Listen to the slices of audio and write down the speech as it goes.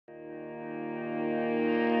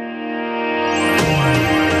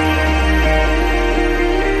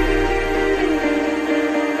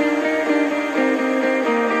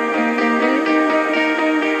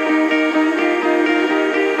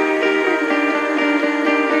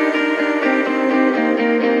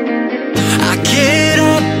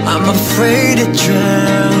afraid to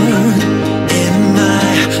drown in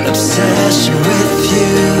my obsession with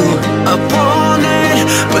you. Up all night,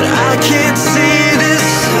 but I can't see this.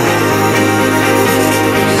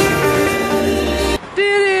 Do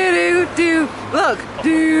do do do. Look.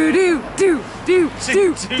 Do do do do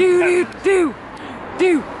do do do do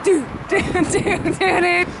do do do.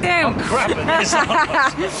 I'm crap at this.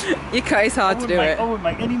 It's hard to do it. I wouldn't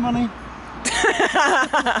make any money.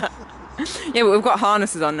 Yeah, but we've got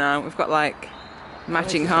harnesses on now. We've got like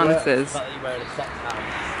matching harnesses.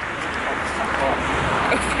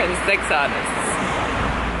 Sex harness.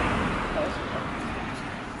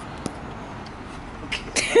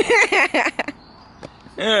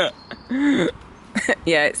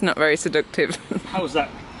 Yeah, it's not very seductive. How was that?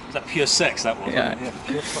 Was that pure sex? That was. Yeah.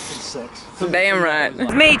 Pure fucking sex. Damn right.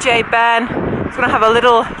 It's me, J Ben. Just gonna have a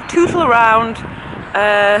little tootle around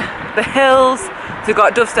the hills. So we've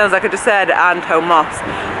got Dovestones, like I just said, and Holme Moss.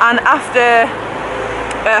 And after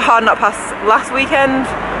Hard Knock Pass last weekend,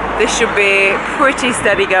 this should be pretty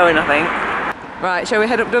steady going, I think. Right, shall we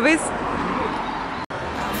head up Dovies?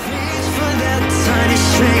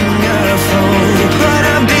 But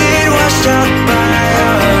I'm being washed out by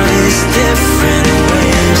all these different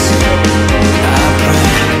waves. I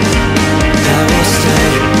pray that we'll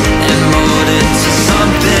stay and mold into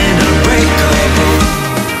something unbreakable.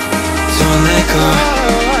 Don't let go.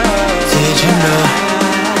 Did you know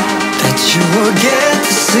that you will get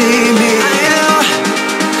to see me? I know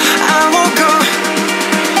I won't go,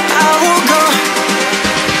 I won't go,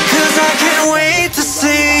 'cause I can't wait to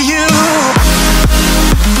see you.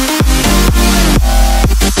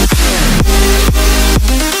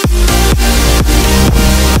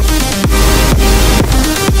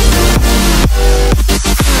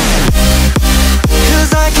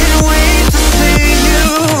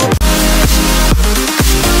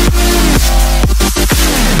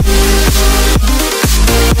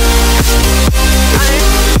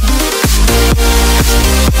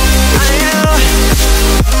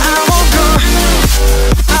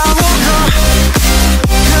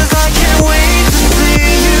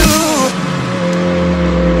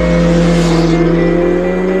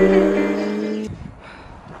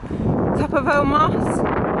 Top of Holme Moss.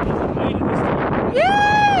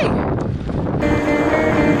 Yay!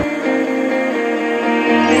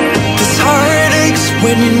 This heart aches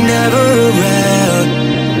when you're never around.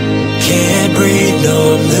 Can't breathe, no,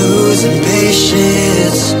 I'm losing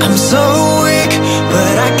patience. I'm so weak,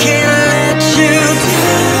 but I can't let you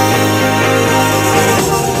down.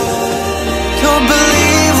 Don't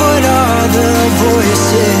believe what all the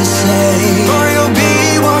voices say, or you'll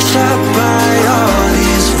be washed out by all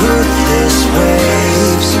these ruthless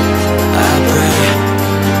waves. I pray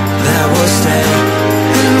that we'll stay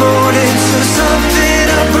and mold into something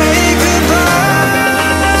unbreakable.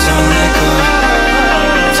 Don't let go.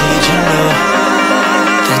 Did you know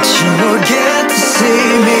that you will get to see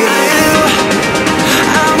me? I know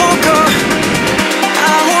I won't go,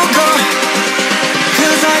 I won't go,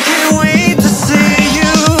 'cause I can't wait to see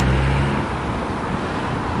you.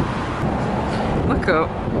 Look up.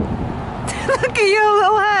 Look at your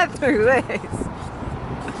little hair through this.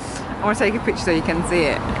 I want to take a picture so you can see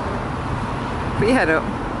it. Put your head up.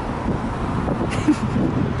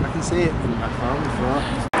 I can see it from my phone before.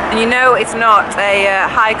 And you know it's not a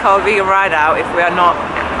hike or vegan ride out if we are not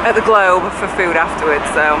at the Globe for food afterwards.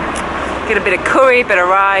 So get a bit of curry, bit of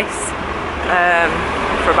rice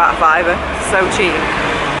for about £5. So cheap.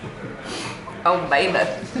 Oh baby.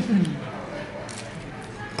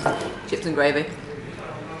 Chips and gravy.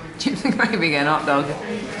 Chips and gravy again, hot dog.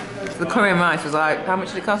 The curry and rice was like, how much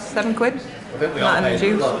did it cost? £7? I think we all paid.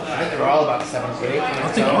 Juice. I think they were all about 7 quid.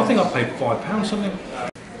 I think I paid £5 something.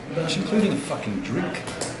 That's including a fucking drink.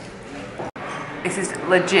 This is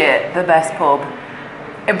legit the best pub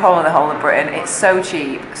in probably the whole of Britain. It's so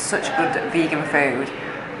cheap, such good vegan food.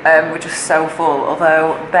 We're just so full.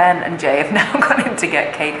 Although Ben and Jay have now gone in to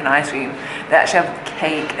get cake and ice cream. They actually have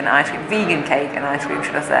cake and ice cream, vegan cake and ice cream,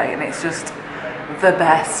 should I say? And it's just the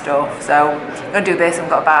best stuff. So I'm gonna do this. I've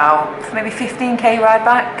got about maybe 15k ride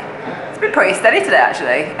back. It's been pretty steady today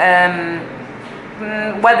actually.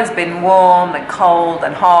 Weather's been warm, then cold,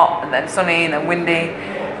 and hot, and then sunny, and then windy.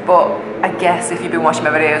 But I guess if you've been watching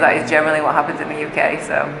my videos, that is generally what happens in the UK.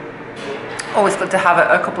 So always good to have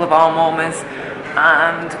a couple of arm warmers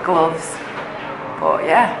and gloves. But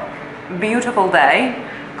yeah, beautiful day,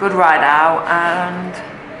 good ride out, and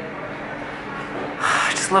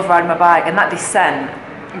I just love riding my bike. And that descent,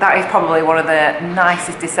 that is probably one of the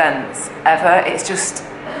nicest descents ever. It's just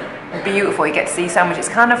beautiful. You get to see so much. It's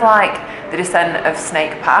kind of like the descent of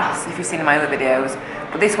Snake Pass, if you've seen my other videos.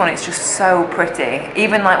 but this one it's just so pretty.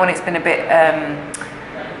 Even like when it's been a bit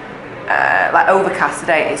like overcast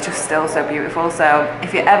today, it's just still so beautiful. So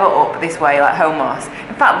if you're ever up this way, like Holme Moss,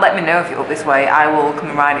 in fact, let me know if you're up this way. I will come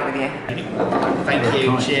and ride it with you. Thank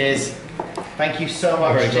you. Cheers. Thank you so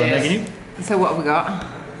much. Cheers. So what have we got?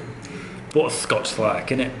 Butterscotch like,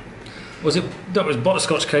 innit? That was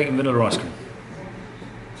butterscotch cake and vanilla ice cream.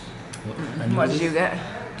 What did you get?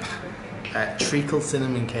 Treacle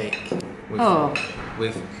cinnamon cake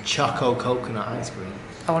with choco coconut ice cream.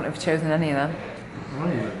 I wouldn't have chosen any of them.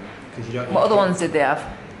 What What other ones did they have?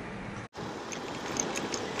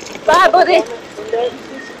 Bye, buddy.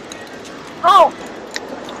 Oh,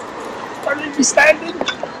 I'll leave you standing.